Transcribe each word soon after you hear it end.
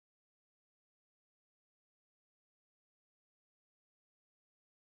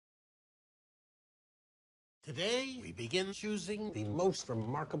Today, we begin choosing the most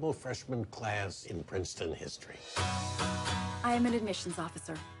remarkable freshman class in Princeton history. I am an admissions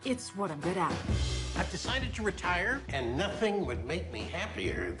officer. It's what I'm good at. I've decided to retire, and nothing would make me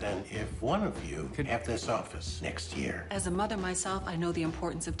happier than if one of you could have this office next year. As a mother myself, I know the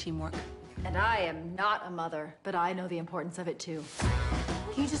importance of teamwork. And I am not a mother, but I know the importance of it too.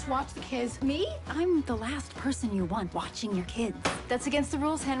 Can you just watch the kids? Me? I'm the last person you want watching your kids. That's against the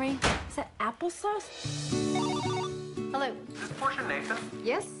rules, Henry. Is that applesauce? Hello. Is this Portia Nathan?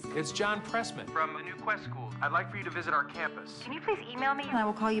 Yes? It's John Pressman from the New Quest School. I'd like for you to visit our campus. Can you please email me and I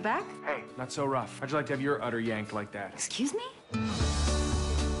will call you back? Hey, not so rough. How'd you like to have your udder yanked like that? Excuse me?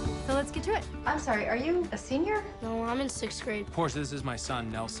 So let's get to it. I'm sorry, are you a senior? No, I'm in 6th grade. Portia, this is my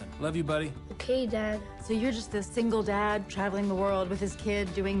son, Nelson. Love you, buddy. Okay, Dad. So you're just a single dad traveling the world with his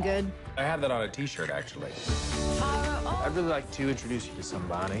kid, doing good? I have that on a t-shirt, actually. I'd really like to introduce you to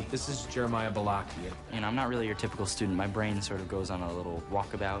somebody. This is Jeremiah Balaki. You know, I'm not really your typical student. My brain sort of goes on a little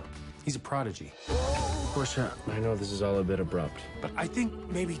walkabout. He's a prodigy. Portia, I know this is all a bit abrupt, but I think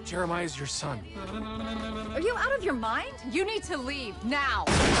maybe Jeremiah's your son. Are you out of your mind? You need to leave now.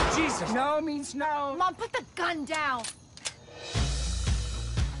 Jesus! No means no. Mom, put the gun down.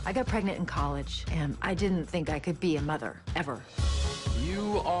 I got pregnant in college, and I didn't think I could be a mother, ever.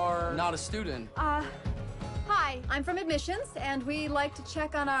 You are not a student. Hi, I'm from admissions, and we like to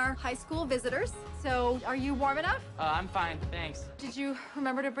check on our high school visitors. So, are you warm enough? I'm fine, thanks. Did you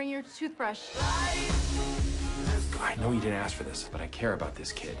remember to bring your toothbrush? I know you didn't ask for this, but I care about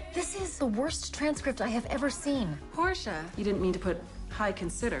this kid. This is the worst transcript I have ever seen. Portia, you didn't mean to put high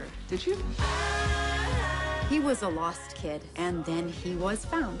consider, did you? He was a lost kid, and then he was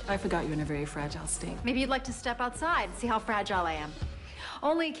found. I forgot you're in a very fragile state. Maybe you'd like to step outside and see how fragile I am.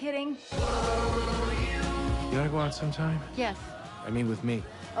 Only kidding. You wanna go out sometime? Yes. I mean with me.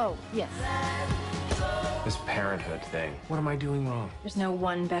 Oh, yes. This parenthood thing. What am I doing wrong? There's no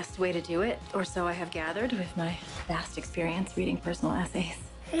one best way to do it, or so I have gathered with my vast experience reading personal essays.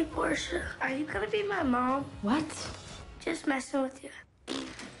 Hey, Portia, are you gonna be my mom? What? Just messing with you.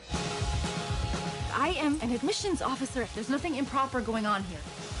 I am an admissions officer. There's nothing improper going on here.